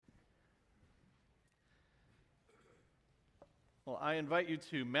Well, I invite you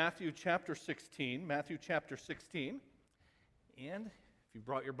to Matthew chapter 16. Matthew chapter 16. And if you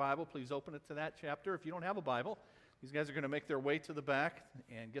brought your Bible, please open it to that chapter. If you don't have a Bible, these guys are going to make their way to the back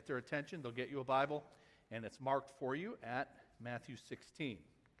and get their attention. They'll get you a Bible, and it's marked for you at Matthew 16.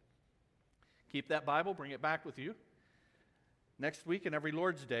 Keep that Bible, bring it back with you. Next week and every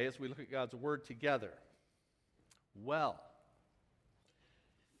Lord's Day as we look at God's Word together. Well,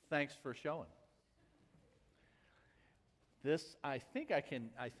 thanks for showing. This, I think I can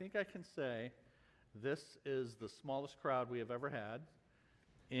say, this is the smallest crowd we have ever had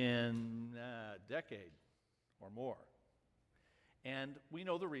in a decade or more. And we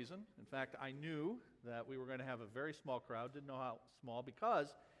know the reason. In fact, I knew that we were going to have a very small crowd, didn't know how small,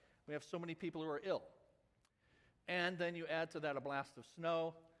 because we have so many people who are ill. And then you add to that a blast of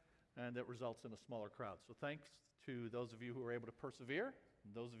snow, and it results in a smaller crowd. So thanks to those of you who were able to persevere,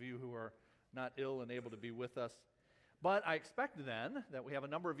 and those of you who are not ill and able to be with us. But I expect then that we have a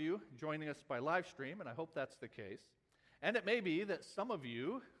number of you joining us by live stream, and I hope that's the case. And it may be that some of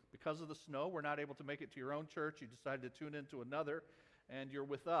you, because of the snow, were not able to make it to your own church. You decided to tune into another, and you're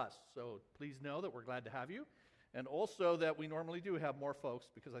with us. So please know that we're glad to have you. And also that we normally do have more folks,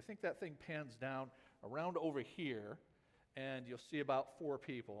 because I think that thing pans down around over here, and you'll see about 4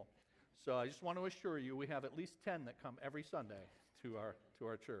 people. So I just want to assure you we have at least 10 that come every Sunday to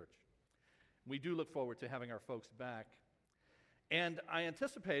our church. We do look forward to having our folks back. And I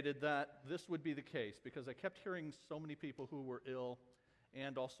anticipated that this would be the case because I kept hearing so many people who were ill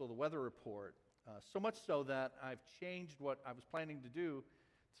and also the weather report. So much so that I've changed what I was planning to do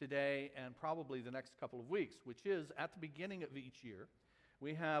today and probably the next couple of weeks, which is at the beginning of each year,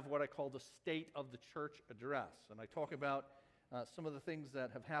 we have what I call the State of the Church Address. And I talk about some of the things that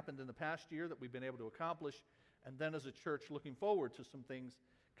have happened in the past year that we've been able to accomplish, and then as a church looking forward to some things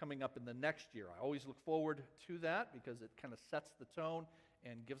coming up in the next year. I always look forward to that because it kind of sets the tone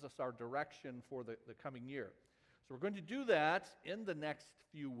and gives us our direction for the coming year. So we're going to do that in the next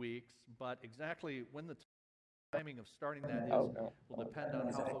few weeks, but exactly when the timing of starting that is will depend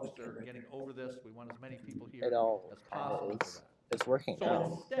on how folks are getting over this. We want as many people here as possible for that. It's working so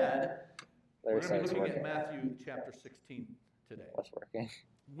now. Instead, we're Larry going to said be it's looking at working. Matthew chapter 16 today. What's working?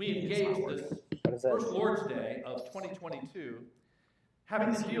 We engaged this What is that? first Lord's Day of 2022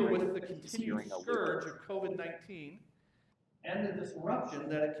 having to deal with the continued scourge of COVID-19 and the disruption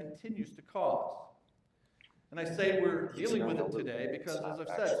that it continues to cause. And I say we're dealing with it today because, as I've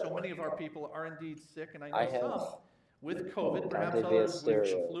said, so many of our people are indeed sick, and I know some with COVID, perhaps others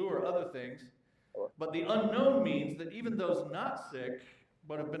with the flu or other things. But the unknown means that even those not sick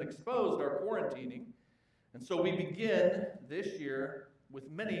but have been exposed are quarantining. And so we begin this year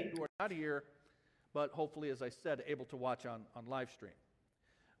with many who are not here, but hopefully, as I said, able to watch on live stream.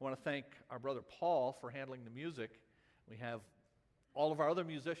 I want to thank our brother Paul for handling the music. We have all of our other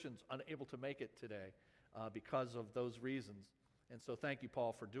musicians unable to make it today because of those reasons. And so thank you,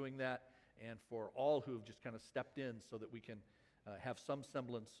 Paul, for doing that, and for all who have just kind of stepped in so that we can have some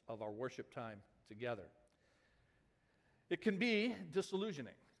semblance of our worship time together. It can be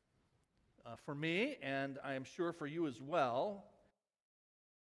disillusioning for me, and I am sure for you as well.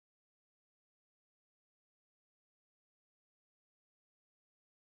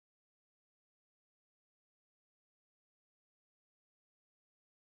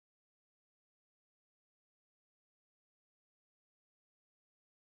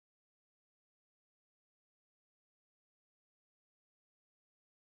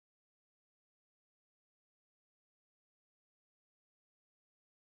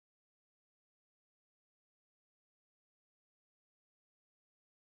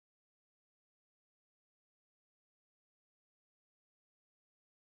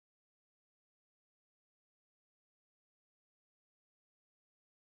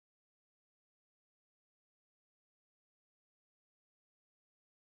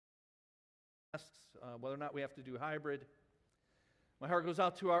 Whether or not we have to do hybrid. My heart goes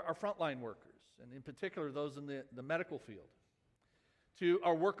out to our frontline workers, and in particular those in the medical field. To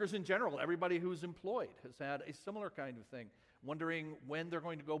our workers in general, everybody who's employed has had a similar kind of thing, wondering when they're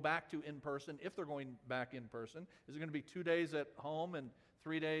going to go back to in-person, if they're going back in person. Is it going to be 2 days at home and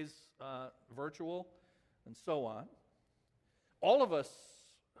 3 days virtual, and so on? All of us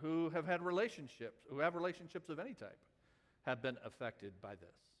who have had relationships, who have relationships of any type, have been affected by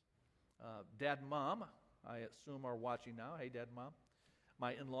this. Dad and Mom, I assume, are watching now. Hey, Dad and Mom.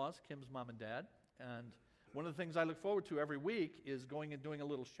 My in-laws, Kim's mom and dad. And one of the things I look forward to every week is going and doing a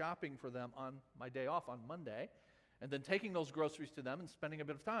little shopping for them on my day off on Monday, and then taking those groceries to them and spending a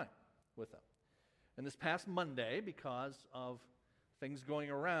bit of time with them. And this past Monday, because of things going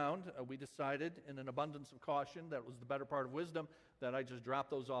around, we decided in an abundance of caution that was the better part of wisdom that I just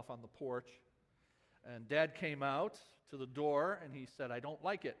drop those off on the porch. And Dad came out to the door and he said, I don't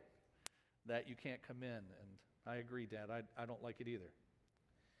like it that you can't come in. And I agree, Dad, I don't like it either.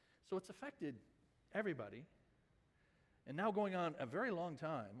 So it's affected everybody. And now going on a very long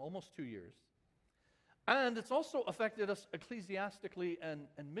time, almost 2 years. And it's also affected us ecclesiastically and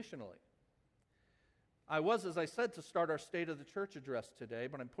missionally. I was, as I said, to start our State of the Church address today,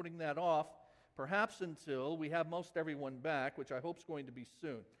 but I'm putting that off perhaps until we have most everyone back, which I hope is going to be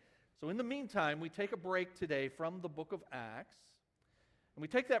soon. So in the meantime, we take a break today from the book of Acts, and we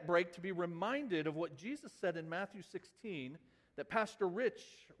take that break to be reminded of what Jesus said in Matthew 16 that Pastor Rich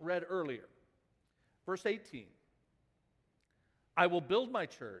read earlier. Verse 18, I will build my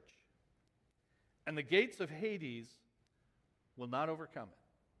church, and the gates of Hades will not overcome it.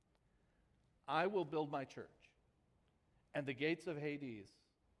 I will build my church, and the gates of Hades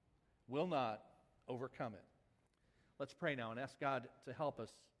will not overcome it. Let's pray now and ask God to help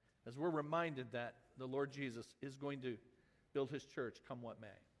us as we're reminded that the Lord Jesus is going to build his church come what may.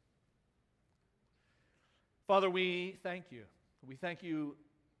 Father, we thank you. We thank you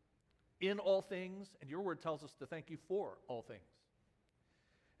in all things, and your word tells us to thank you for all things.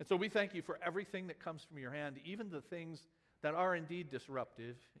 And so we thank you for everything that comes from your hand, even the things that are indeed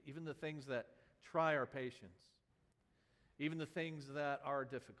disruptive, even the things that try our patience, even the things that are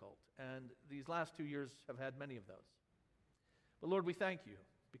difficult. And these last 2 years have had many of those. But Lord, we thank you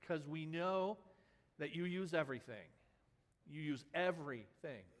because we know that you use everything. You use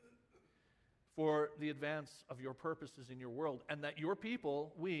everything for the advance of your purposes in your world, and that your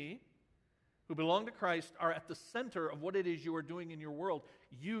people, we, who belong to Christ, are at the center of what it is you are doing in your world.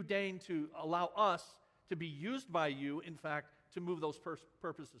 You deign to allow us to be used by you, in fact, to move those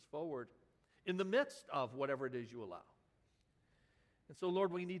purposes forward in the midst of whatever it is you allow. And so,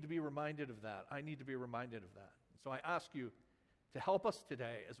 Lord, we need to be reminded of that. I need to be reminded of that. And so I ask you to help us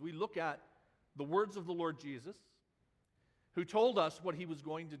today as we look at the words of the Lord Jesus, who told us what he was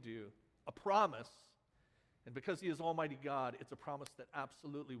going to do, a promise, and because he is Almighty God, it's a promise that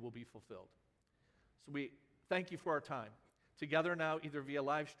absolutely will be fulfilled. So we thank you for our time together now, either via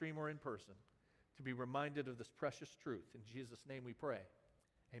live stream or in person, to be reminded of this precious truth. In Jesus' name we pray.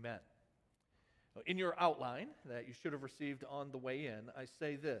 Amen. In your outline that you should have received on the way in, I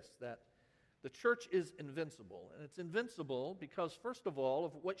say this, that the church is invincible. And it's invincible because, first of all,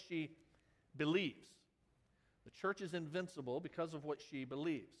 of what she believes. The church is invincible because of what she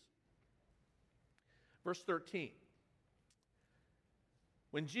believes. Verse 13.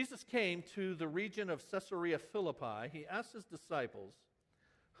 When Jesus came to the region of Caesarea Philippi, he asked his disciples,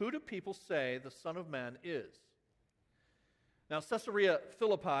 who do people say the Son of Man is? Now, Caesarea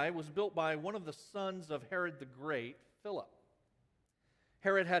Philippi was built by one of the sons of Herod the Great, Philip.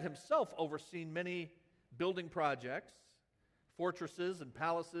 Herod had himself overseen many building projects, fortresses and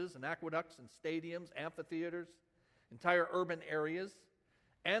palaces and aqueducts and stadiums, amphitheaters, entire urban areas,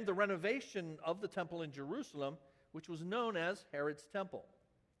 and the renovation of the temple in Jerusalem, which was known as Herod's Temple.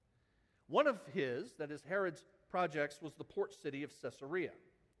 One of his, that is Herod's projects, was the port city of Caesarea.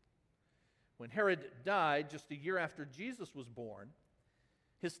 When Herod died just a year after Jesus was born,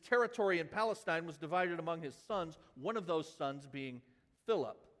 his territory in Palestine was divided among his sons, one of those sons being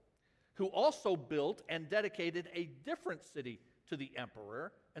Philip, who also built and dedicated a different city to the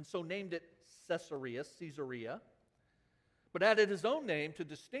emperor, and so named it Caesarea, but added his own name to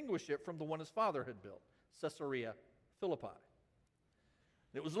distinguish it from the one his father had built, Caesarea Philippi.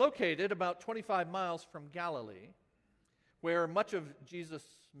 It was located about 25 miles from Galilee, where much of Jesus'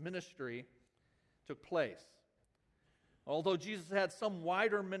 ministry took place. Although Jesus had some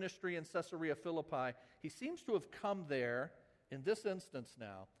wider ministry in Caesarea Philippi, he seems to have come there, in this instance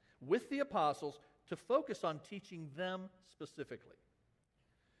now, with the apostles to focus on teaching them specifically.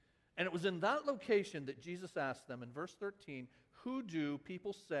 And it was in that location that Jesus asked them in verse 13, who do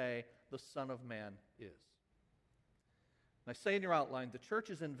people say the Son of Man is? And I say in your outline, the church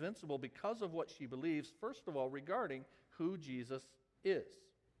is invincible because of what she believes, first of all, regarding who Jesus is.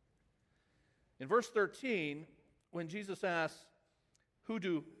 In verse 13, when Jesus asks, who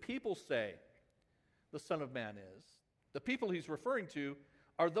do people say the Son of Man is? The people he's referring to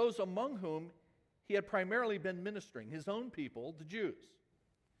are those among whom he had primarily been ministering, his own people, the Jews.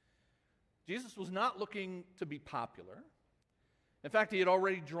 Jesus was not looking to be popular. In fact, he had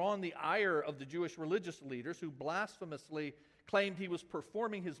already drawn the ire of the Jewish religious leaders who blasphemously claimed he was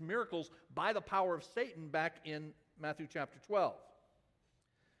performing his miracles by the power of Satan back in Matthew chapter 12.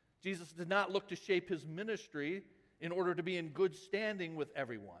 Jesus did not look to shape his ministry in order to be in good standing with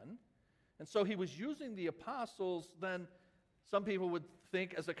everyone. And so he was using the apostles then some people would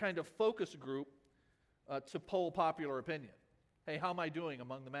think as a kind of focus group to poll popular opinion. Hey, how am I doing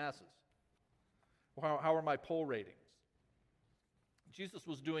among the masses? How are my poll ratings? Jesus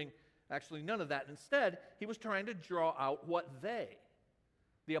was doing actually none of that. Instead, he was trying to draw out what they,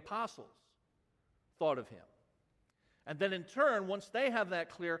 the apostles, thought of him. And then in turn, once they have that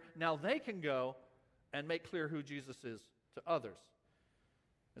clear, now they can go and make clear who Jesus is to others.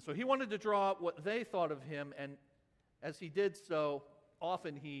 And so he wanted to draw out what they thought of him, and as he did so,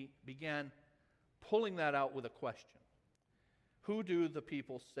 often he began pulling that out with a question. Who do the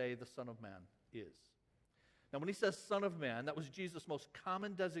people say the Son of Man is? Now, when he says Son of Man, that was Jesus' most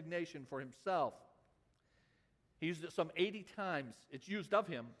common designation for himself. He used it some 80 times. It's used of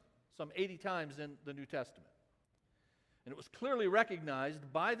him some 80 times in the New Testament. And it was clearly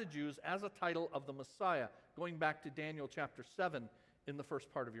recognized by the Jews as a title of the Messiah, going back to Daniel chapter 7 in the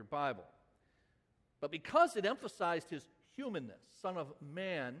first part of your Bible. But because it emphasized his humanness, Son of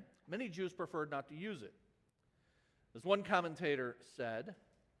Man, many Jews preferred not to use it. As one commentator said,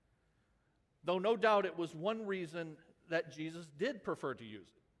 though no doubt it was one reason that Jesus did prefer to use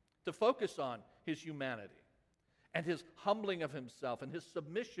it, to focus on his humanity and his humbling of himself and his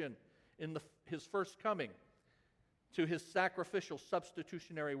submission in his first coming to his sacrificial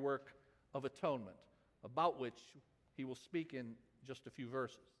substitutionary work of atonement, about which he will speak in just a few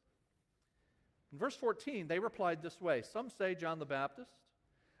verses. In verse 14, they replied this way: some say John the Baptist,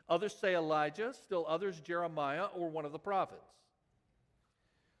 others say Elijah, still others Jeremiah or one of the prophets.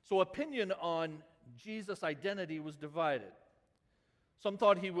 So opinion on Jesus' identity was divided. Some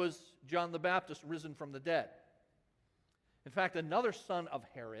thought he was John the Baptist risen from the dead. In fact, another son of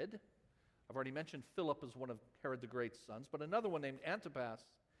Herod, I've already mentioned Philip as one of Herod the Great's sons, but another one named Antipas,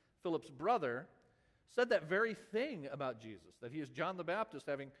 Philip's brother, said that very thing about Jesus, that he is John the Baptist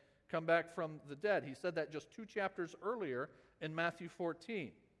having come back from the dead. He said that just 2 chapters earlier in Matthew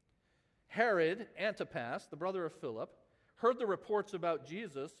 14. Herod, Antipas, the brother of Philip, heard the reports about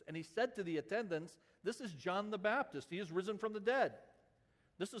Jesus, and he said to the attendants, "This is John the Baptist. He is risen from the dead.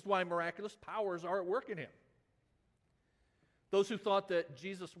 This is why miraculous powers are at work in him." Those who thought that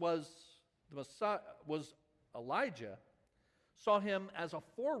Jesus was the Messiah, was Elijah, saw him as a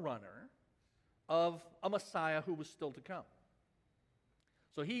forerunner of a Messiah who was still to come.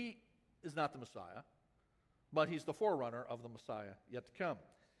 So he is not the Messiah, but he's the forerunner of the Messiah yet to come.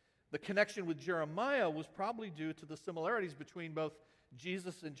 The connection with Jeremiah was probably due to the similarities between both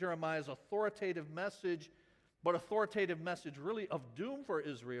Jesus and Jeremiah's authoritative message, but authoritative message really of doom for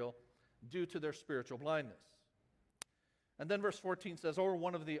Israel due to their spiritual blindness. And then verse 14 says, or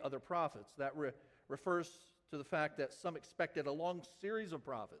one of the other prophets. That refers to the fact that some expected a long series of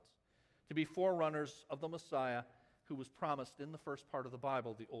prophets to be forerunners of the Messiah who was promised in the first part of the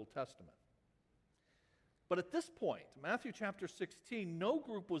Bible, the Old Testament. But at this point, Matthew chapter 16, no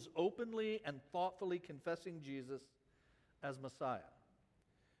group was openly and thoughtfully confessing Jesus as Messiah.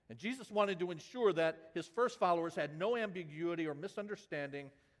 And Jesus wanted to ensure that his first followers had no ambiguity or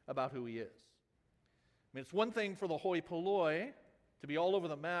misunderstanding about who he is. I mean, it's one thing for the hoi polloi to be all over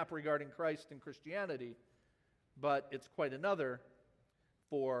the map regarding Christ and Christianity, but it's quite another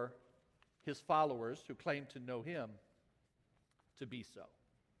for his followers who claim to know him to be so.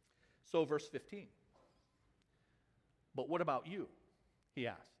 So verse 15. But what about you? He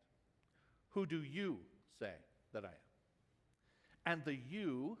asked. Who do you say that I am? And the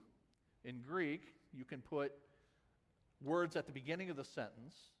you, in Greek, you can put words at the beginning of the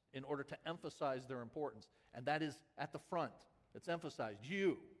sentence in order to emphasize their importance. And that is at the front. It's emphasized.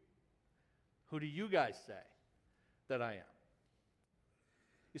 You. Who do you guys say that I am?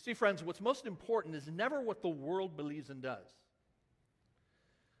 You see, friends, what's most important is never what the world believes and does,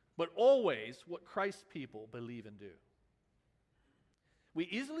 but always what Christ's people believe and do. We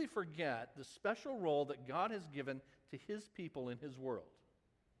easily forget the special role that God has given to his people in his world.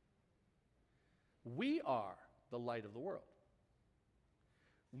 We are the light of the world.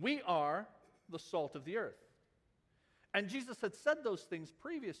 We are the salt of the earth. And Jesus had said those things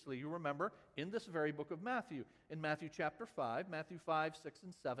previously, you remember, in this very book of Matthew. In Matthew chapter 5, Matthew 5, 6,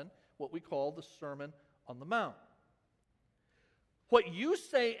 and 7, what we call the Sermon on the Mount. What you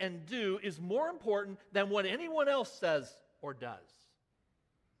say and do is more important than what anyone else says or does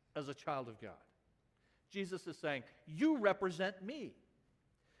as a child of God. Jesus is saying, you represent me.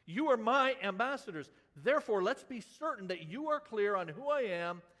 You are my ambassadors. Therefore, let's be certain that you are clear on who I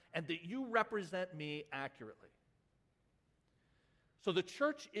am and that you represent me accurately. So the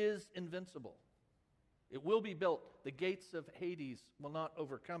church is invincible. It will be built. The gates of Hades will not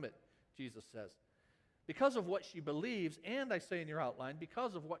overcome it, Jesus says. Because of what she believes, and I say in your outline,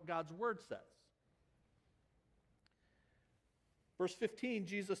 because of what God's word says. Verse 15,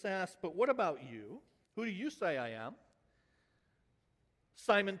 Jesus asks, "But what about you? Who do you say I am?"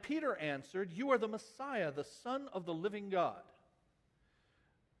 Simon Peter answered, "You are the Messiah, the Son of the living God."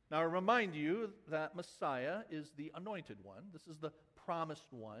 Now, I remind you that Messiah is the anointed one. This is the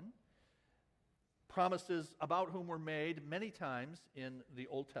promised one. Promises about whom were made many times in the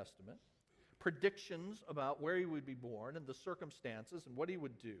Old Testament. Predictions about where he would be born and the circumstances and what he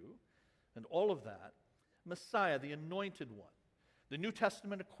would do and all of that. Messiah, the anointed one. The New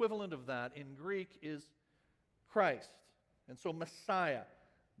Testament equivalent of that in Greek is Christ. And so Messiah,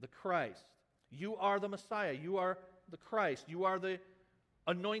 the Christ. You are the Messiah. You are the Christ. You are the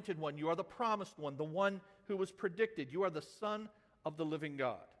anointed one. You are the promised one, the one who was predicted. You are the Son of the living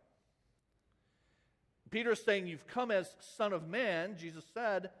God. Peter is saying, you've come as Son of Man. Jesus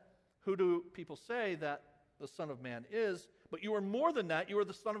said, who do people say that the Son of Man is? But you are more than that. You are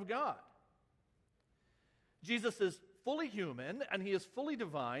the Son of God. Jesus is fully human and he is fully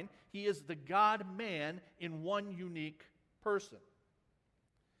divine. He is the God-man in one unique person.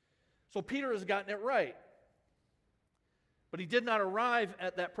 So Peter has gotten it right. But he did not arrive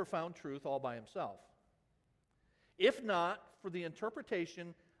at that profound truth all by himself. If not for the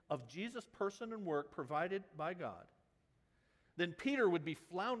interpretation of Jesus' person and work provided by God, then Peter would be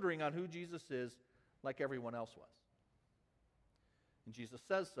floundering on who Jesus is like everyone else was. And Jesus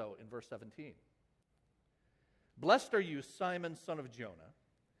says so in verse 17. "Blessed are you, Simon, son of Jonah,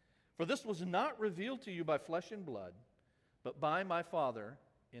 for this was not revealed to you by flesh and blood, but by my Father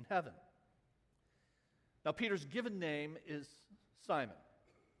in heaven." Now, Peter's given name is Simon,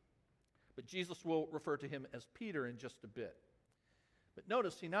 but Jesus will refer to him as Peter in just a bit. But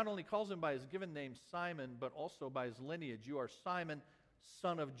notice, he not only calls him by his given name Simon, but also by his lineage. You are Simon,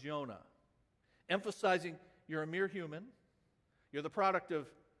 son of Jonah, emphasizing you're a mere human. You're the product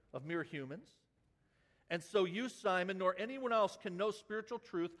of mere humans. And so you, Simon, nor anyone else can know spiritual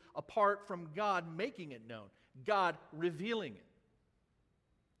truth apart from God making it known, God revealing it.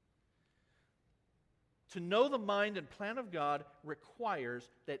 To know the mind and plan of God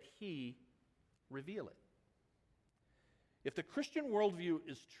requires that he reveal it. If the Christian worldview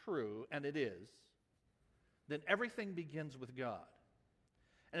is true, and it is, then everything begins with God.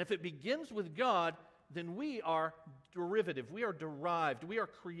 And if it begins with God, then we are derivative, we are derived, we are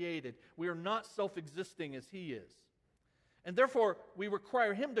created. We are not self-existing as he is. And therefore, we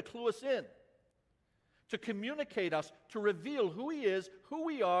require him to clue us in, to communicate us, to reveal who he is, who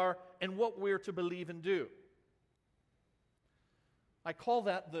we are, and what we're to believe and do. I call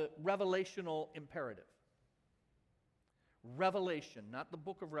that the revelational imperative. Revelation, not the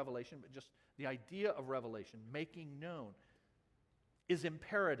book of Revelation, but just the idea of revelation, making known, is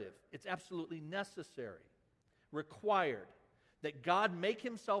imperative. It's absolutely necessary, required, that God make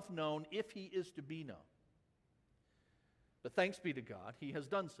himself known if he is to be known. But thanks be to God, he has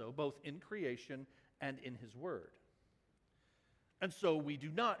done so both in creation and in his word. And so we do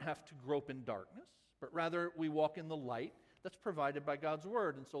not have to grope in darkness, but rather we walk in the light that's provided by God's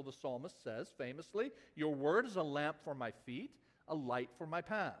word. And so the psalmist says famously, "Your word is a lamp for my feet, a light for my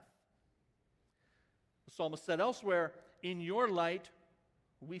path." The psalmist said elsewhere, "In your light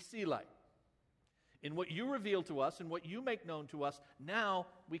we see light." In what you reveal to us and what you make known to us, now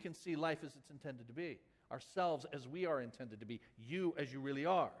we can see life as it's intended to be, ourselves as we are intended to be, you as you really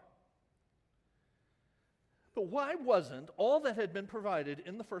are. But why wasn't all that had been provided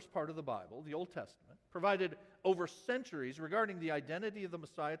in the first part of the Bible, the Old Testament, provided over centuries regarding the identity of the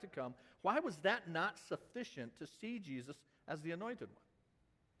Messiah to come, why was that not sufficient to see Jesus as the anointed one?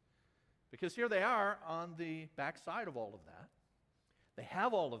 Because here they are on the backside of all of that. They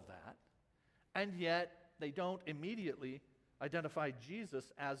have all of that, and yet they don't immediately identify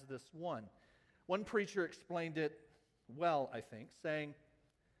Jesus as this one. One preacher explained it well, I think, saying,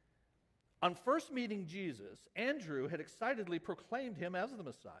 on first meeting Jesus, Andrew had excitedly proclaimed him as the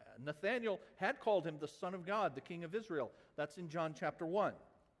Messiah. Nathanael had called him the Son of God, the King of Israel. That's in John chapter 1.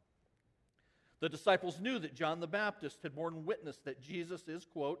 The disciples knew that John the Baptist had borne witness that Jesus is,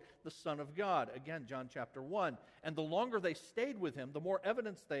 quote, the Son of God. Again, John chapter 1. And the longer they stayed with him, the more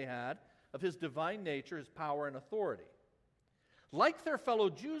evidence they had of his divine nature, his power and authority. Like their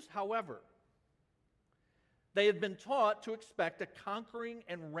fellow Jews, however, they had been taught to expect a conquering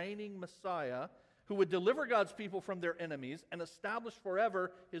and reigning Messiah who would deliver God's people from their enemies and establish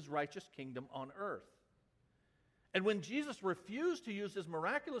forever his righteous kingdom on earth. And when Jesus refused to use his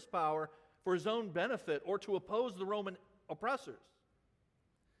miraculous power for his own benefit or to oppose the Roman oppressors,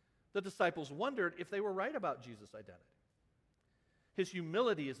 the disciples wondered if they were right about Jesus' identity. His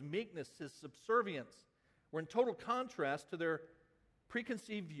humility, his meekness, his subservience were in total contrast to their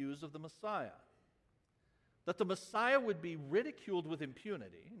preconceived views of the Messiah. that the Messiah would be ridiculed with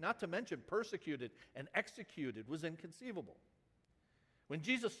impunity, not to mention persecuted and executed, was inconceivable. When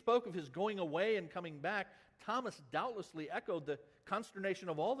Jesus spoke of his going away and coming back, Thomas doubtlessly echoed the consternation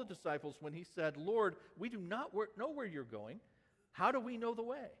of all the disciples when he said, "Lord, we do not know where you're going. How do we know the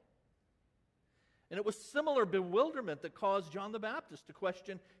way?" And it was similar bewilderment that caused John the Baptist to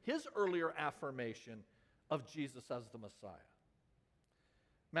question his earlier affirmation of Jesus as the Messiah.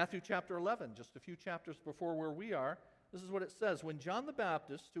 Matthew chapter 11, just a few chapters before where we are, this is what it says. When John the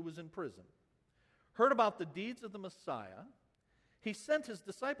Baptist, who was in prison, heard about the deeds of the Messiah, he sent his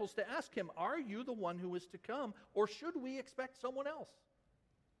disciples to ask him, "Are you the one who is to come, or should we expect someone else?"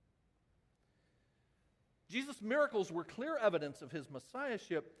 Jesus' miracles were clear evidence of his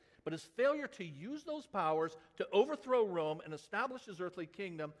messiahship, but his failure to use those powers to overthrow Rome and establish his earthly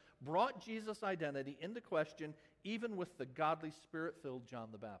kingdom brought Jesus' identity into question, even with the godly, Spirit-filled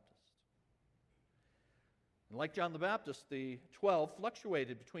John the Baptist. And like John the Baptist, the 12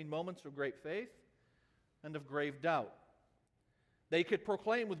 fluctuated between moments of great faith and of grave doubt. They could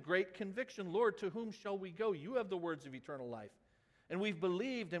proclaim with great conviction, "Lord, to whom shall we go? You have the words of eternal life. And we've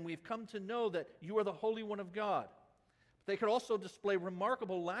believed and we've come to know that you are the Holy One of God." They could also display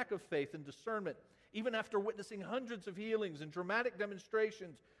remarkable lack of faith and discernment, even after witnessing hundreds of healings and dramatic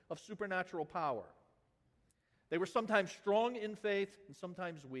demonstrations of supernatural power. They were sometimes strong in faith and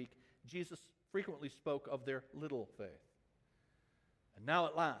sometimes weak. Jesus frequently spoke of their little faith. And now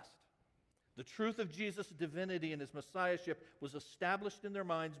at last, the truth of Jesus' divinity and his messiahship was established in their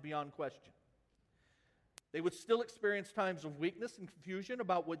minds beyond question. They would still experience times of weakness and confusion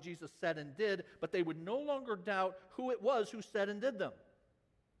about what Jesus said and did, but they would no longer doubt who it was who said and did them.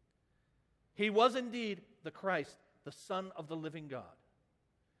 He was indeed the Christ, the Son of the living God.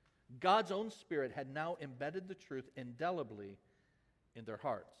 God's own Spirit had now embedded the truth indelibly in their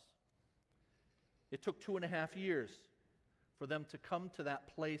hearts. It took 2.5 years for them to come to that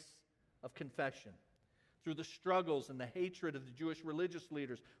place of confession. Through the struggles and the hatred of the Jewish religious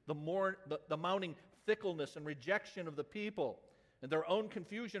leaders, the mounting fickleness and rejection of the people, and their own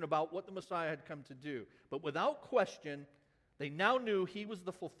confusion about what the Messiah had come to do. But without question, they now knew he was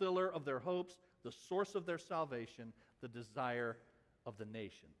the fulfiller of their hopes, the source of their salvation, the desire of the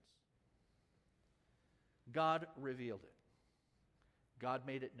nations. God revealed it. God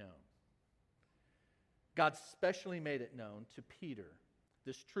made it known. God specially made it known to Peter,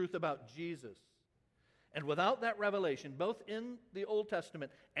 this truth about Jesus. And without that revelation, both in the Old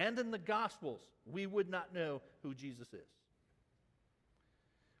Testament and in the Gospels, we would not know who Jesus is.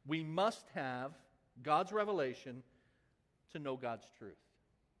 We must have God's revelation to know God's truth.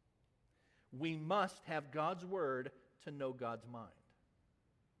 We must have God's word to know God's mind.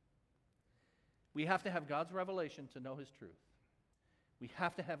 We have to have God's revelation to know his truth. We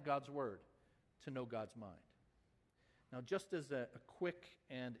have to have God's word to know God's mind. Now, just as a quick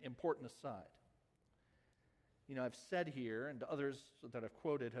and important aside, I've said here, and others that I've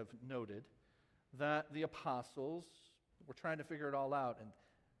quoted have noted, that the apostles were trying to figure it all out, and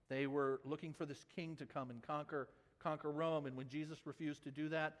they were looking for this king to come and conquer Rome, and when Jesus refused to do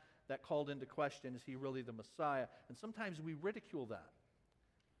that, that called into question, is he really the Messiah? And sometimes we ridicule that.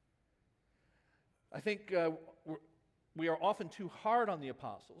 I think we are often too hard on the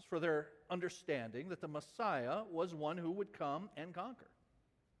apostles for their understanding that the Messiah was one who would come and conquer.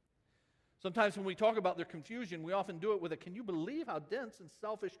 Sometimes when we talk about their confusion, we often do it with can you believe how dense and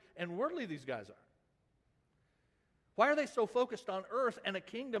selfish and worldly these guys are? Why are they so focused on earth and a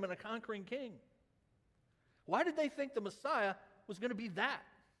kingdom and a conquering king? Why did they think the Messiah was going to be that?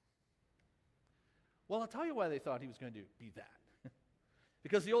 Well, I'll tell you why they thought he was going to be that.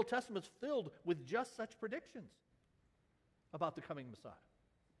 Because the Old Testament's filled with just such predictions about the coming Messiah.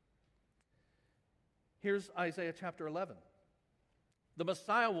 Here's Isaiah chapter 11. The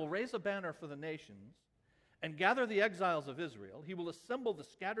Messiah will raise a banner for the nations and gather the exiles of Israel. He will assemble the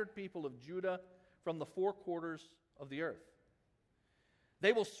scattered people of Judah from the four quarters of the earth.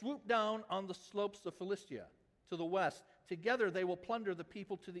 They will swoop down on the slopes of Philistia to the west. Together they will plunder the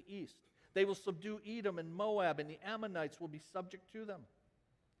people to the east. They will subdue Edom and Moab, and the Ammonites will be subject to them.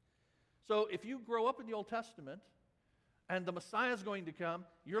 So if you grow up in the Old Testament and the Messiah is going to come,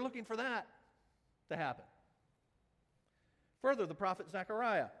 you're looking for that to happen. Further, the prophet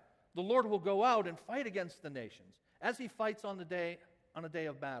Zechariah, the Lord will go out and fight against the nations, as he fights on a day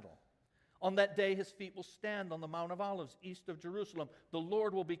of battle. On that day, his feet will stand on the Mount of Olives, east of Jerusalem. The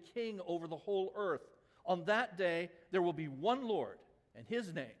Lord will be king over the whole earth. On that day, there will be one Lord, and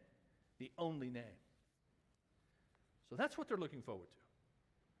his name, the only name. So that's what they're looking forward to.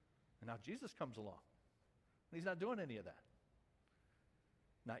 And now Jesus comes along, and he's not doing any of that.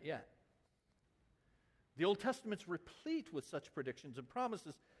 Not yet. The Old Testament's replete with such predictions and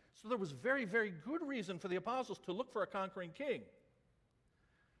promises, so there was very, very good reason for the apostles to look for a conquering king.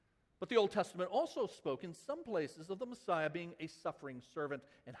 But the Old Testament also spoke in some places of the Messiah being a suffering servant,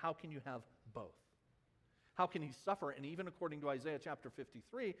 and how can you have both? How can he suffer and even according to Isaiah chapter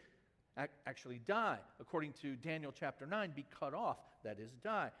 53, actually die? According to Daniel chapter 9, be cut off, that is,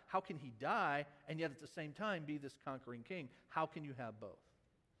 die. How can he die and yet at the same time be this conquering king? How can you have both?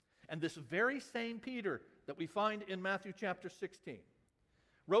 And this very same Peter that we find in Matthew chapter 16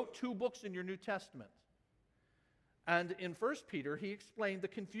 wrote 2 books in your New Testament. And in 1 Peter, he explained the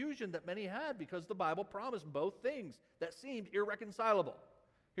confusion that many had because the Bible promised both things that seemed irreconcilable.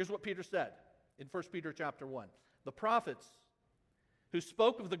 Here's what Peter said in 1 Peter chapter 1. The prophets who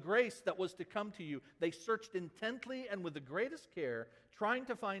spoke of the grace that was to come to you, they searched intently and with the greatest care, trying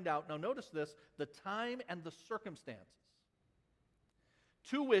to find out, now notice this, the time and the circumstances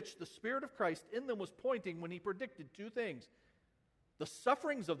to which the Spirit of Christ in them was pointing when he predicted 2 things: the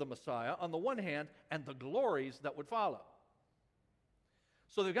sufferings of the Messiah on the one hand, and the glories that would follow.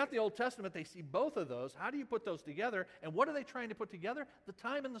 So they've got the Old Testament, they see both of those. How do you put those together? And what are they trying to put together? The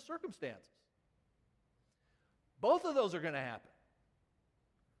time and the circumstances. Both of those are going to happen.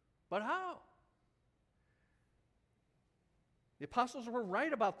 But how? The apostles were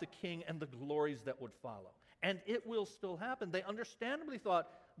right about the king and the glories that would follow. And it will still happen. They understandably thought,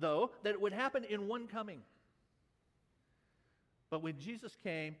 though, that it would happen in one coming. But when Jesus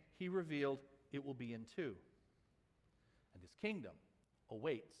came, he revealed it will be in 2. And his kingdom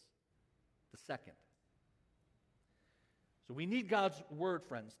awaits the second. So we need God's word,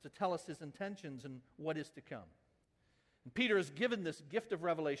 friends, to tell us his intentions and what is to come. And Peter is given this gift of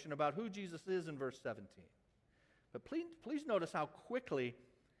revelation about who Jesus is in verse 17. But please notice how quickly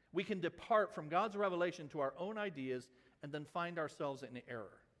we can depart from God's revelation to our own ideas and then find ourselves in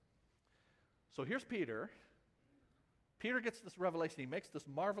error. So here's Peter. Peter gets this revelation. He makes this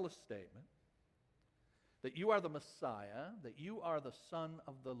marvelous statement that you are the Messiah, that you are the Son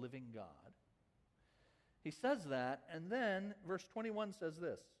of the living God. He says that, and then verse 21 says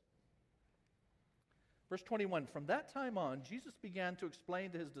this. Verse 21, from that time on, Jesus began to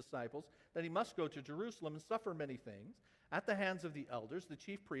explain to his disciples that he must go to Jerusalem and suffer many things at the hands of the elders, the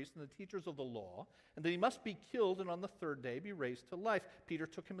chief priests, and the teachers of the law, and that he must be killed and on the 3rd day be raised to life. Peter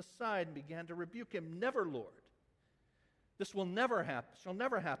took him aside and began to rebuke him. Never, Lord. This will never happen, shall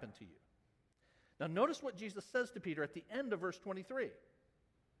never happen to you. Now notice what Jesus says to Peter at the end of verse 23.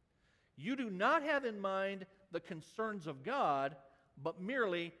 You do not have in mind the concerns of God, but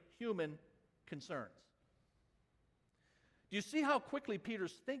merely human concerns. Do you see how quickly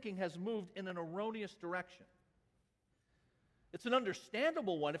Peter's thinking has moved in an erroneous direction? It's an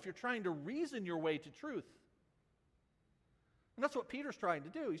understandable one if you're trying to reason your way to truth. And that's what Peter's trying to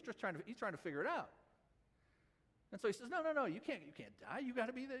do. He's trying to figure it out. And so he says, no, you can't die. You got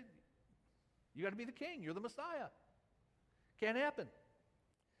to be the king. You're the Messiah. Can't happen.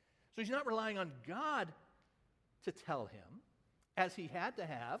 So he's not relying on God to tell him, as he had to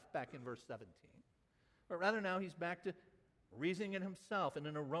have back in verse 17. But rather now he's back to reasoning it himself in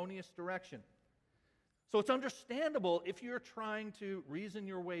an erroneous direction. So it's understandable if you're trying to reason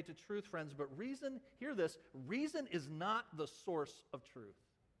your way to truth, friends, but reason, hear this, reason is not the source of truth.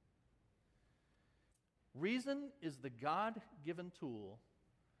 Reason is the God-given tool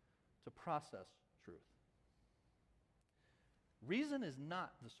to process truth. Reason is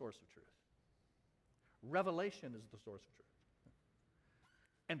not the source of truth. Revelation is the source of truth.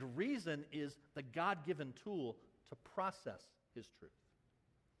 And reason is the God-given tool to process his truth.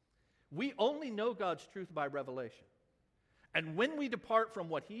 We only know God's truth by revelation. And when we depart from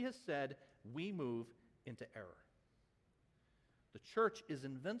what he has said, we move into error. The church is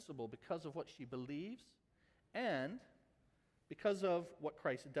invincible because of what she believes and because of what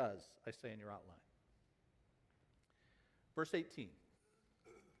Christ does, I say in your outline. Verse 18.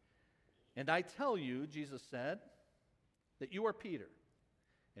 And I tell you, Jesus said, that you are Peter,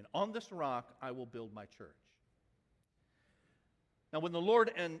 and on this rock I will build my church. Now, when the Lord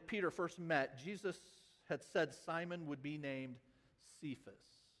and Peter first met, Jesus had said Simon would be named Cephas.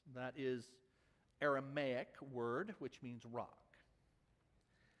 That is Aramaic word, which means rock.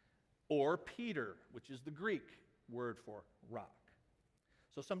 Or Peter, which is the Greek word for rock.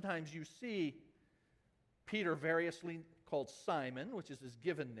 So sometimes you see Peter variously called Simon, which is his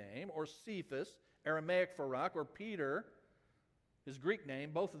given name, or Cephas, Aramaic for rock, or Peter, his Greek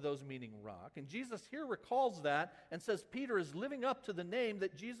name, both of those meaning rock. And Jesus here recalls that and says Peter is living up to the name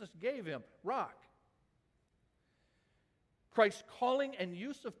that Jesus gave him, rock. Christ's calling and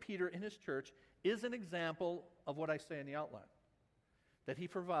use of Peter in his church is an example of what I say in the outline, that he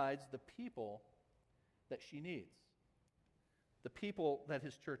provides the people that she needs, the people that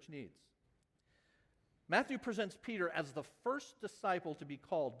his church needs. Matthew presents Peter as the first disciple to be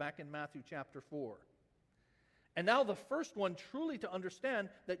called back in Matthew chapter 4. And now the first one truly to understand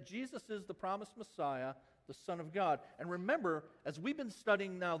that Jesus is the promised Messiah, the Son of God. And remember, as we've been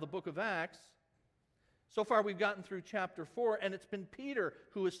studying now the book of Acts, so far we've gotten through chapter 4, and it's been Peter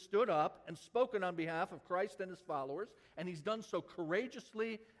who has stood up and spoken on behalf of Christ and his followers, and he's done so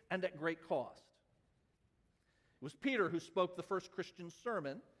courageously and at great cost. It was Peter who spoke the first Christian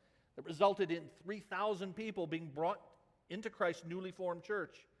sermon that resulted in 3,000 people being brought into Christ's newly formed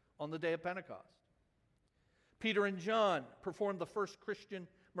church on the day of Pentecost. Peter and John performed the first Christian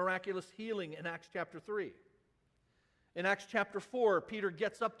miraculous healing in Acts chapter 3. In Acts chapter 4, Peter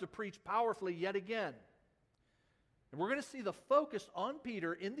gets up to preach powerfully yet again. And we're going to see the focus on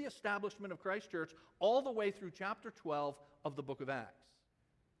Peter in the establishment of Christ's church all the way through chapter 12 of the book of Acts.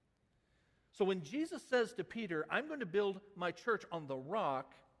 So when Jesus says to Peter, I'm going to build my church on the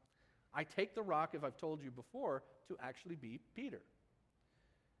rock, I take the rock, if I've told you before, to actually be Peter.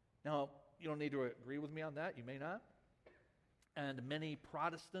 Now, you don't need to agree with me on that. You may not. And many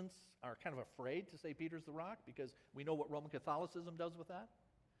Protestants are kind of afraid to say Peter's the rock because we know what Roman Catholicism does with that.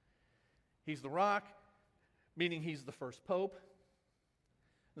 He's the rock, meaning he's the first pope.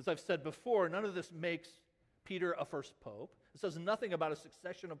 As I've said before, none of this makes Peter a first pope. It says nothing about a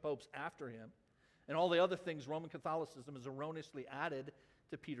succession of popes after him and all the other things Roman Catholicism has erroneously added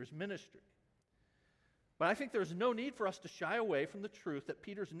to Peter's ministry. But I think there's no need for us to shy away from the truth that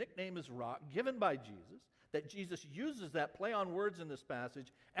Peter's nickname is Rock, given by Jesus, that Jesus uses that play on words in this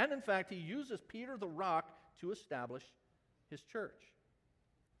passage, and in fact, he uses Peter the Rock to establish his church.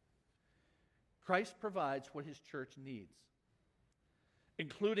 Christ provides what his church needs,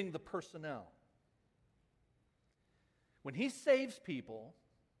 including the personnel. When he saves people,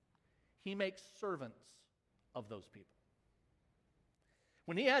 he makes servants of those people.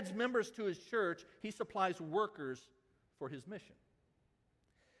 When he adds members to his church, he supplies workers for his mission.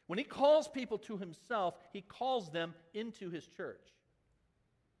 When he calls people to himself, he calls them into his church.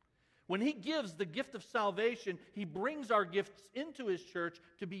 When he gives the gift of salvation, he brings our gifts into his church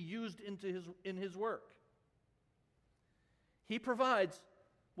to be used in his work. He provides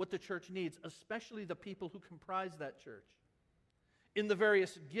what the church needs, especially the people who comprise that church, in the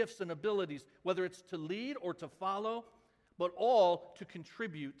various gifts and abilities, whether it's to lead or to follow, but all to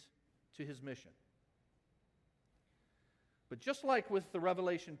contribute to his mission. But just like with the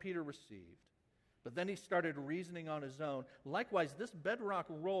revelation Peter received, but then he started reasoning on his own, likewise, this bedrock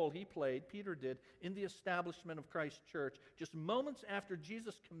role he played, Peter did, in the establishment of Christ's church, just moments after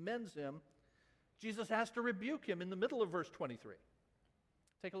Jesus commends him, Jesus has to rebuke him in the middle of verse 23.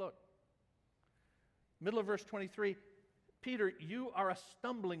 Take a look. Middle of verse 23, Peter, you are a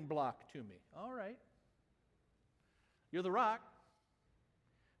stumbling block to me. All right. You're the rock.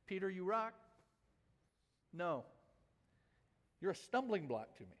 Peter, you rock. No. You're a stumbling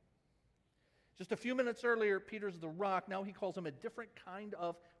block to me. Just a few minutes earlier, Peter's the rock. Now he calls him a different kind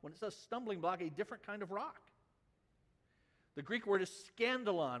of, when it says stumbling block, a different kind of rock. The Greek word is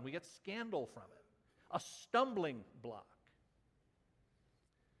scandalon. We get scandal from it. A stumbling block.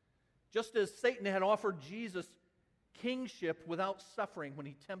 Just as Satan had offered Jesus kingship without suffering when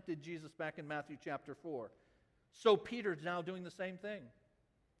he tempted Jesus back in Matthew chapter 4, so Peter's now doing the same thing.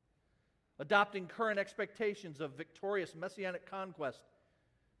 Adopting current expectations of victorious messianic conquest,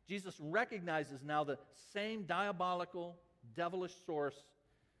 Jesus recognizes now the same diabolical, devilish source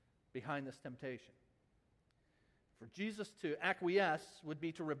behind this temptation. For Jesus to acquiesce would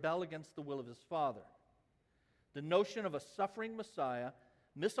be to rebel against the will of his Father. The notion of a suffering Messiah,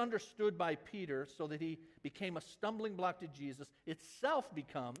 misunderstood by Peter so that he became a stumbling block to Jesus, itself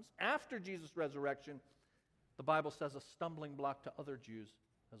becomes, after Jesus' resurrection, the Bible says, a stumbling block to other Jews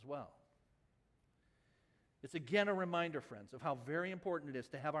as well. It's again a reminder, friends, of how very important it is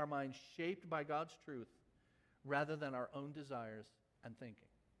to have our minds shaped by God's truth rather than our own desires and thinking.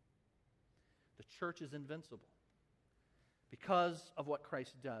 The church is invincible because of what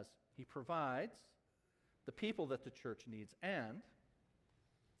Christ does. He provides the people that the church needs, and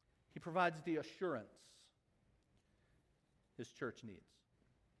he provides the assurance his church needs.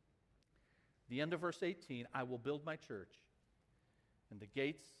 The end of verse 18, I will build my church, and the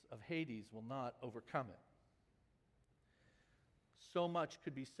gates of Hades will not overcome it. So much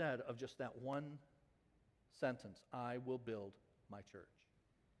could be said of just that one sentence, I will build my church.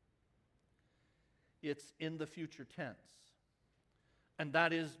 It's in the future tense. And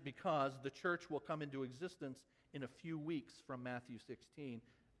that is because the church will come into existence in a few weeks from Matthew 16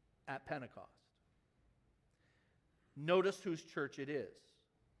 at Pentecost. Notice whose church it is.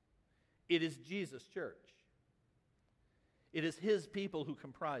 It is Jesus' church. It is his people who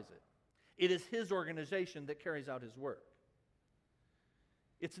comprise it. It is his organization that carries out his work.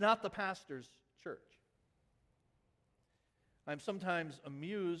 It's not the pastor's church. I'm sometimes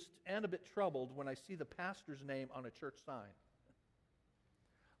amused and a bit troubled when I see the pastor's name on a church sign,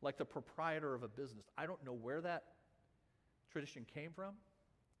 like the proprietor of a business. I don't know where that tradition came from,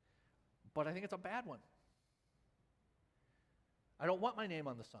 but I think it's a bad one. I don't want my name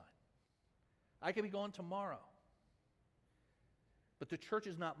on the sign. I could be gone tomorrow. But the church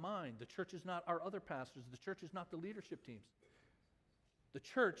is not mine. The church is not our other pastors. The church is not the leadership teams. The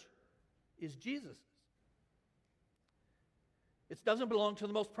church is Jesus'. It doesn't belong to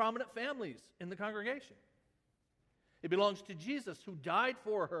the most prominent families in the congregation. It belongs to Jesus, who died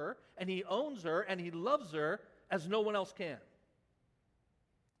for her, and he owns her, and he loves her as no one else can.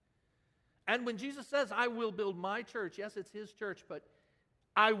 And when Jesus says, I will build my church, yes, it's his church, but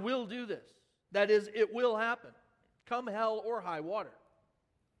I will do this. That is, it will happen, come hell or high water.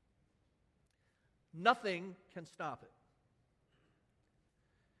 Nothing can stop it.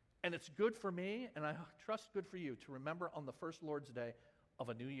 And it's good for me, and I trust good for you, to remember on the first Lord's Day of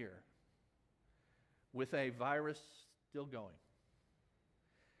a new year, with a virus still going,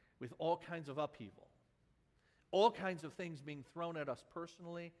 with all kinds of upheaval, all kinds of things being thrown at us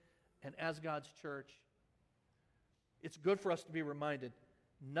personally and as God's church. It's good for us to be reminded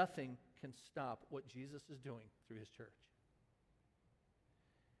nothing can stop what Jesus is doing through his church.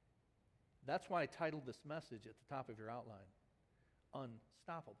 That's why I titled this message at the top of your outline,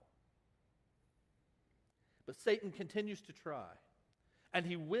 Unstoppable. But Satan continues to try, and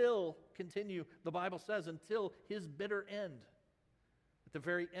he will continue, the Bible says, until his bitter end, at the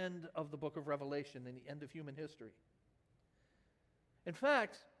very end of the book of Revelation and the end of human history. In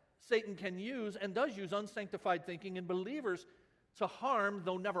fact, Satan can use and does use unsanctified thinking in believers to harm,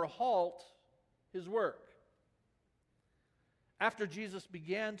 though never halt, his work. After Jesus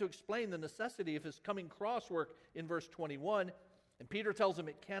began to explain the necessity of his coming cross work in verse 21, and Peter tells him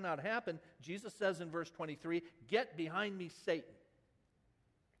it cannot happen, Jesus says in verse 23, "Get behind me, Satan."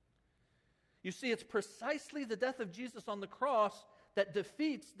 You see, it's precisely the death of Jesus on the cross that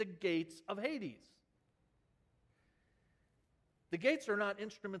defeats the gates of Hades. The gates are not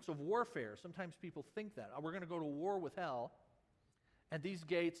instruments of warfare. Sometimes people think that. We're going to go to war with hell, and these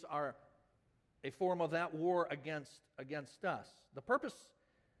gates are a form of that war against us. The purpose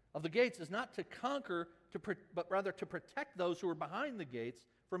of the gates is not to conquer, but rather to protect those who are behind the gates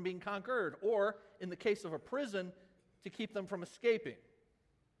from being conquered, or, in the case of a prison, to keep them from escaping.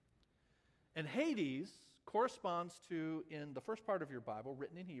 And Hades corresponds to, in the first part of your Bible,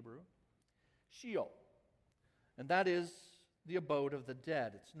 written in Hebrew, Sheol. And that is the abode of the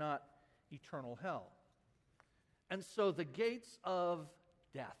dead. It's not eternal hell. And so the gates of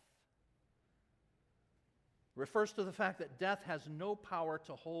death refers to the fact that death has no power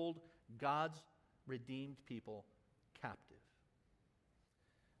to hold God's redeemed people captive.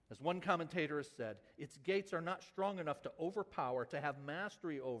 As one commentator has said, its gates are not strong enough to overpower, to have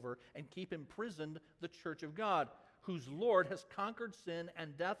mastery over, and keep imprisoned the church of God, whose Lord has conquered sin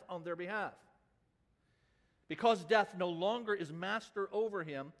and death on their behalf. Because death no longer is master over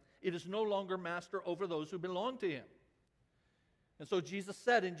him, it is no longer master over those who belong to him. And so Jesus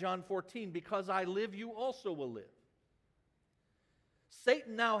said in John 14, "Because I live, you also will live."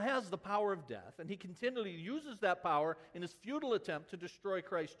 Satan now has the power of death, and he continually uses that power in his futile attempt to destroy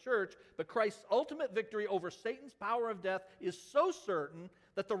Christ's church. But Christ's ultimate victory over Satan's power of death is so certain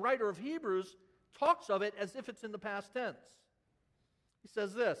that the writer of Hebrews talks of it as if it's in the past tense. He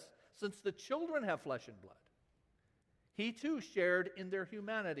says this, "Since the children have flesh and blood, he too shared in their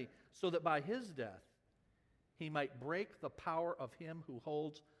humanity, so that by his death he might break the power of him who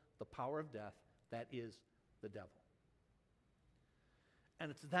holds the power of death, that is, the devil." And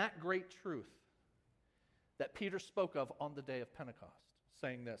it's that great truth that Peter spoke of on the day of Pentecost,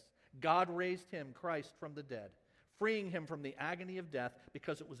 saying this, "God raised him, Christ, from the dead, freeing him from the agony of death,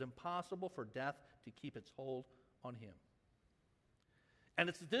 because it was impossible for death to keep its hold on him." And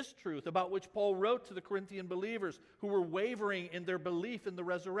it's this truth about which Paul wrote to the Corinthian believers who were wavering in their belief in the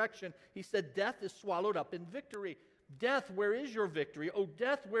resurrection. He said, "Death is swallowed up in victory." Death, where is your victory? Oh,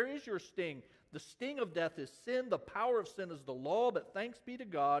 death, where is your sting? The sting of death is sin. The power of sin is the law. But thanks be to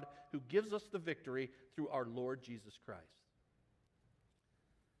God who gives us the victory through our Lord Jesus Christ.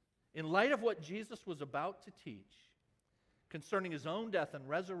 In light of what Jesus was about to teach concerning his own death and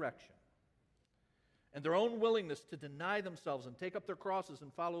resurrection, and their own willingness to deny themselves and take up their crosses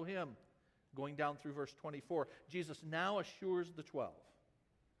and follow him, going down through verse 24, Jesus now assures the 12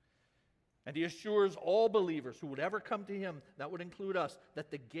 And he assures all believers who would ever come to him, that would include us,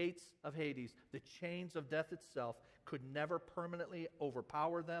 that the gates of Hades, the chains of death itself, could never permanently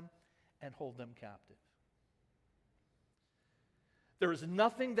overpower them and hold them captive. There is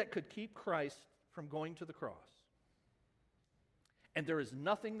nothing that could keep Christ from going to the cross. And there is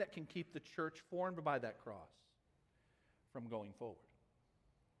nothing that can keep the church formed by that cross from going forward.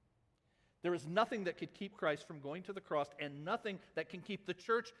 There is nothing that could keep Christ from going to the cross, and nothing that can keep the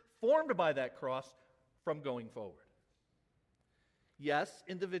church formed by that cross from going forward. Yes,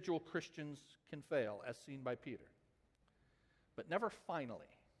 individual Christians can fail, as seen by Peter, but never finally.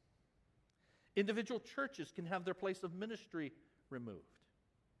 Individual churches can have their place of ministry removed.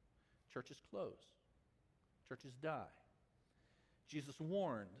 Churches close. Churches die. Jesus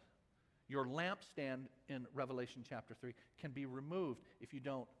warned, your lampstand in Revelation chapter 3 can be removed if you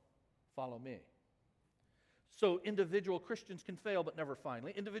don't follow me. So individual Christians can fail, but never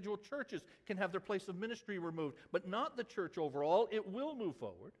finally. Individual churches can have their place of ministry removed, but not the church overall. It will move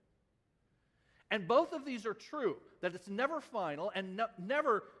forward. And both of these are true, that it's never final, and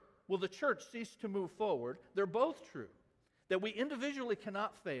never will the church cease to move forward. They're both true. That we individually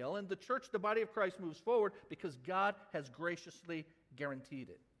cannot fail, and the church, the body of Christ, moves forward because God has graciously guaranteed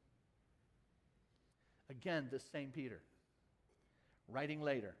it. Again, this same Peter, writing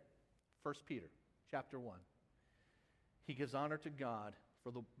later, 1 Peter chapter 1, he gives honor to God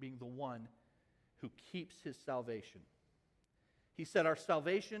for being the one who keeps his salvation. He said, our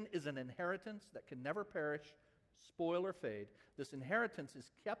salvation is an inheritance that can never perish, spoil, or fade. This inheritance is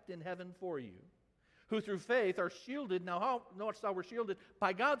kept in heaven for you, who through faith are shielded. Now, notice how we're shielded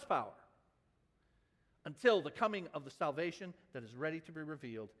by God's power until the coming of the salvation that is ready to be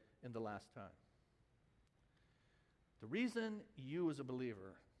revealed in the last time. The reason you as a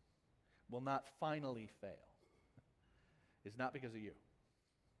believer will not finally fail is not because of you,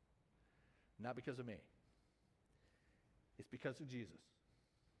 not because of me. It's because of Jesus.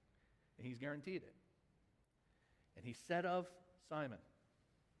 And he's guaranteed it. And he said of Simon,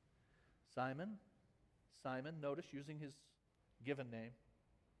 Simon, Simon, notice using his given name,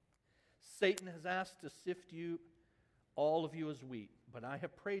 Satan has asked to sift you, all of you as wheat, but I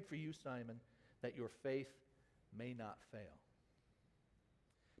have prayed for you, Simon, that your faith may not fail.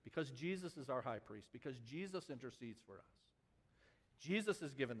 Because Jesus is our high priest, because Jesus intercedes for us, Jesus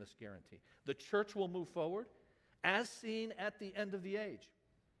has given this guarantee. The church will move forward as seen at the end of the age.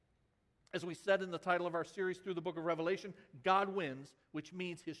 As we said in the title of our series through the book of Revelation, God wins, which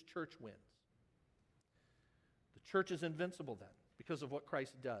means his church wins. The church is invincible then because of what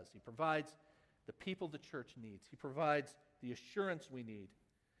Christ does. He provides the people the church needs. He provides the assurance we need.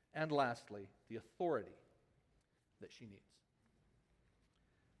 And lastly, the authority that she needs.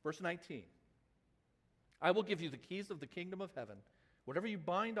 Verse 19, I will give you the keys of the kingdom of heaven. Whatever you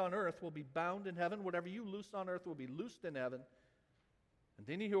bind on earth will be bound in heaven. Whatever you loose on earth will be loosed in heaven. And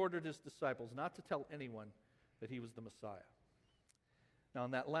then he ordered his disciples not to tell anyone that he was the Messiah. Now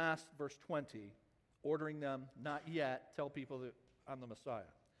in that last verse 20, ordering them not yet tell people that I'm the Messiah.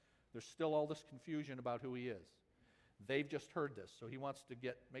 There's still all this confusion about who he is. They've just heard this, so he wants to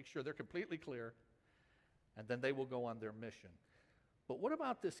make sure they're completely clear, and then they will go on their mission. But what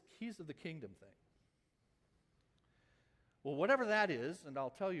about this keys of the kingdom thing? Well, whatever that is, and I'll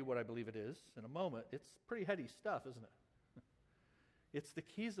tell you what I believe it is in a moment, it's pretty heady stuff, isn't it? It's the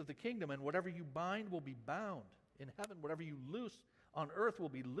keys of the kingdom, and whatever you bind will be bound in heaven. Whatever you loose on earth will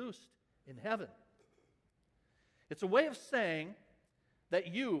be loosed in heaven. It's a way of saying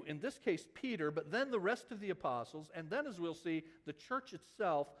that you, in this case Peter, but then the rest of the apostles, and then as we'll see, the church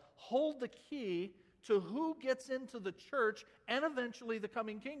itself, hold the key to who gets into the church and eventually the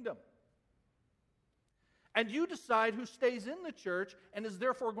coming kingdom. And you decide who stays in the church and is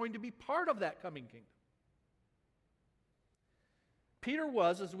therefore going to be part of that coming kingdom. Peter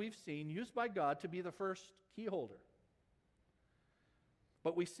was, as we've seen, used by God to be the first key holder.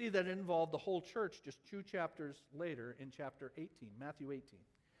 But we see that it involved the whole church just 2 chapters later in chapter 18, Matthew 18.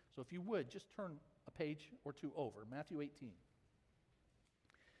 So if you would, just turn a page or two over, Matthew 18.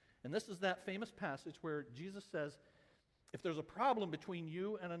 And this is that famous passage where Jesus says, if there's a problem between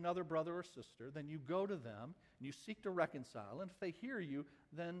you and another brother or sister, then you go to them and you seek to reconcile. And if they hear you,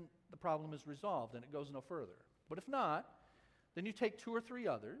 then the problem is resolved and it goes no further. But if not, then you take 2 or 3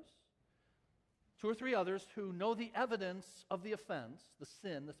 others who know the evidence of the offense, the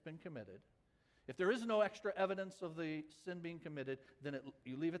sin that's been committed. If there is no extra evidence of the sin being committed, then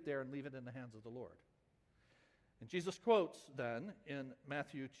you leave it there and leave it in the hands of the Lord. And Jesus quotes then in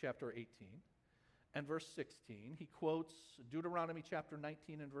Matthew chapter 18 and verse 16, he quotes Deuteronomy chapter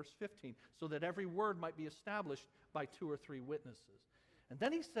 19 and verse 15, so that every word might be established by 2 or 3 witnesses. And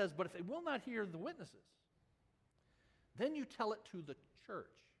then he says, but if they will not hear the witnesses, then you tell it to the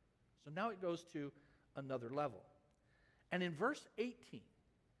church. So now it goes to another level. And in verse 18,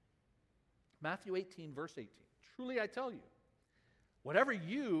 Matthew 18, verse 18, truly I tell you, whatever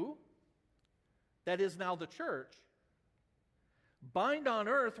you, that is now the church, bind on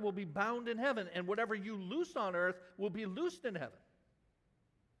earth will be bound in heaven, and whatever you loose on earth will be loosed in heaven.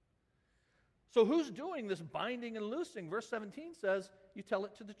 So who's doing this binding and loosing? Verse 17 says, you tell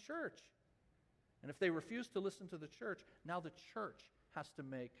it to the church. And if they refuse to listen to the church, now the church has to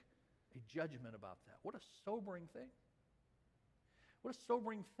make a judgment about that. What a sobering thing. What a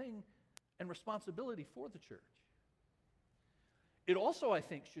sobering thing and responsibility for the church. It also, I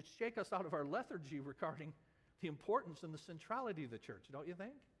think, should shake us out of our lethargy regarding the importance and the centrality of the church, don't you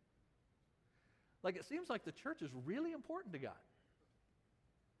think? Like, it seems like the church is really important to God.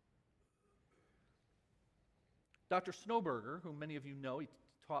 Dr. Snowberger, whom many of you know, he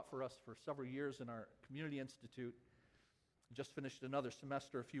taught for us for several years in our Community Institute, just finished another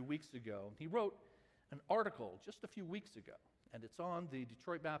semester a few weeks ago. He wrote an article just a few weeks ago, and it's on the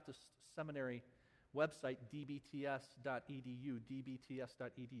Detroit Baptist Seminary website, dbts.edu,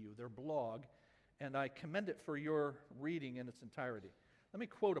 dbts.edu, their blog, and I commend it for your reading in its entirety. Let me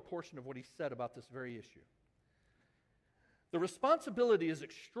quote a portion of what he said about this very issue. The responsibility is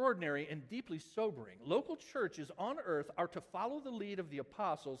extraordinary and deeply sobering. Local churches on earth are to follow the lead of the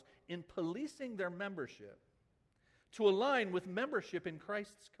apostles in policing their membership to align with membership in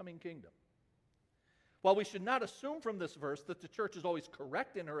Christ's coming kingdom. While we should not assume from this verse that the church is always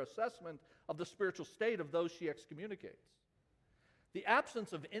correct in her assessment of the spiritual state of those she excommunicates, the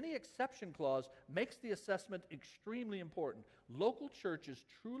absence of any exception clause makes the assessment extremely important. Local churches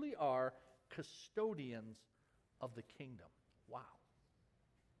truly are custodians of the kingdom. Wow.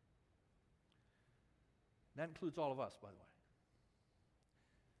 That includes all of us, by the way.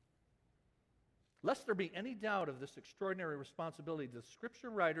 Lest there be any doubt of this extraordinary responsibility, the scripture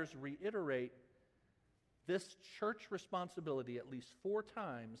writers reiterate this church responsibility at least 4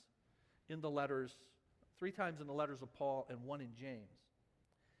 times in the letters, 3 times in the letters of Paul and 1 in James.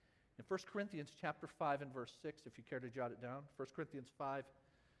 In 1 Corinthians chapter 5 and verse 6, if you care to jot it down, 1 Corinthians 5,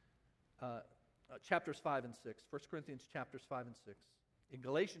 chapters 5 and 6, 1 Corinthians chapters 5 and 6, in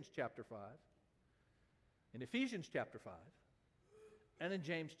Galatians chapter 5, in Ephesians chapter 5, and in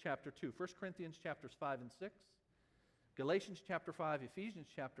James chapter 2. 1 Corinthians chapters 5 and 6, Galatians chapter 5, Ephesians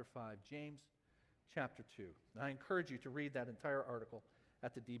chapter 5, James chapter 2. And I encourage you to read that entire article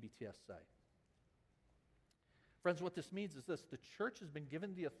at the DBTS site. Friends, what this means is this: the church has been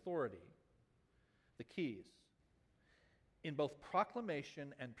given the authority, the keys, in both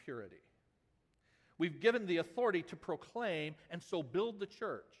proclamation and purity. We've given the authority to proclaim and so build the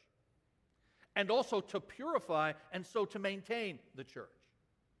church, and also to purify and so to maintain the church.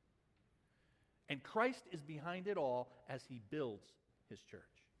 And Christ is behind it all as he builds his church.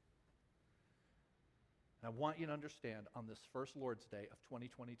 And I want you to understand, on this first Lord's Day of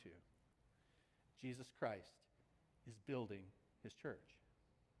 2022, Jesus Christ is building his church.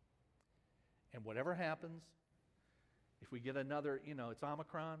 And whatever happens, if we get another, it's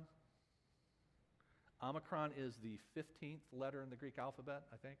Omicron. Omicron is the 15th letter in the Greek alphabet,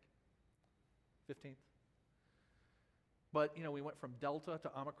 I think. 15th. But, we went from Delta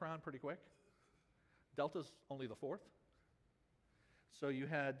to Omicron pretty quick. Delta's only the 4th. So you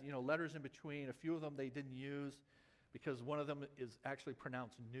had, letters in between. A few of them they didn't use because one of them is actually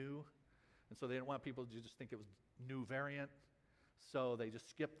pronounced new. And so they didn't want people to just think it was new variant. So they just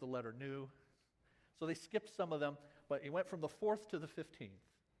skipped the letter new. So they skipped some of them, but it went from the 4th to the 15th.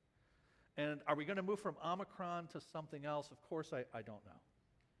 And are we going to move from Omicron to something else? Of course, I don't know.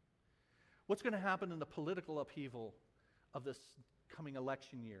 What's going to happen in the political upheaval of this coming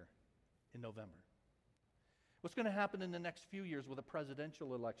election year in November? What's going to happen in the next few years with a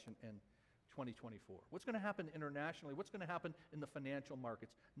presidential election in 2024? What's going to happen internationally? What's going to happen in the financial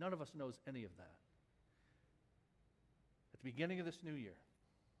markets? None of us knows any of that. At the beginning of this new year,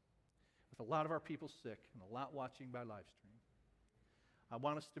 with a lot of our people sick and a lot watching by live stream, I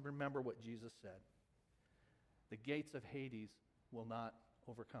want us to remember what Jesus said. The gates of Hades will not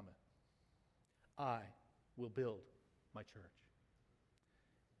overcome it. I will build my church.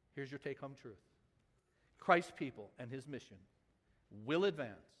 Here's your take-home truth. Christ's people and his mission will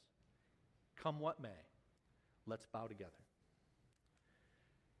advance. Come what may, let's bow together.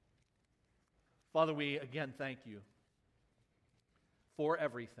 Father, we again thank you for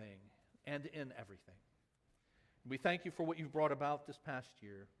everything and in everything. We thank you for what you've brought about this past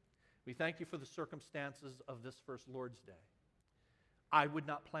year. We thank you for the circumstances of this first Lord's Day. I would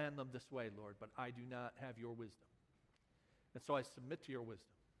not plan them this way, Lord, but I do not have your wisdom. And so I submit to your wisdom.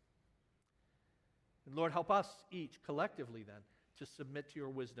 And Lord, help us each collectively then to submit to your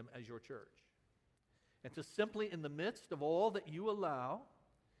wisdom as your church. And to simply, in the midst of all that you allow,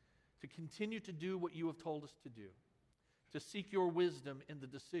 to continue to do what you have told us to do. To seek your wisdom in the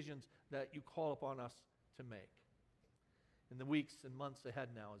decisions that you call upon us to make. In the weeks and months ahead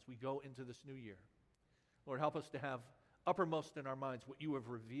now, as we go into this new year, Lord, help us to have uppermost in our minds what you have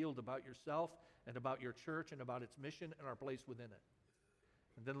revealed about yourself and about your church and about its mission and our place within it.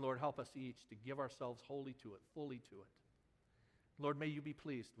 And then, Lord, help us each to give ourselves wholly to it, fully to it. Lord, may you be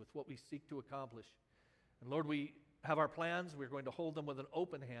pleased with what we seek to accomplish. And Lord, we have our plans. We're going to hold them with an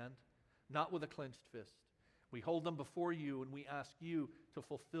open hand, not with a clenched fist. We hold them before you, and we ask you to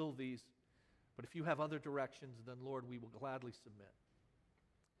fulfill these. But if you have other directions, then, Lord, we will gladly submit.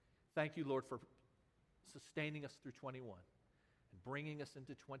 Thank you, Lord, for sustaining us through 21 and bringing us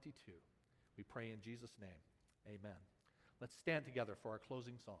into 22. We pray in Jesus' name. Amen. Let's stand together for our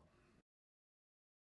closing song.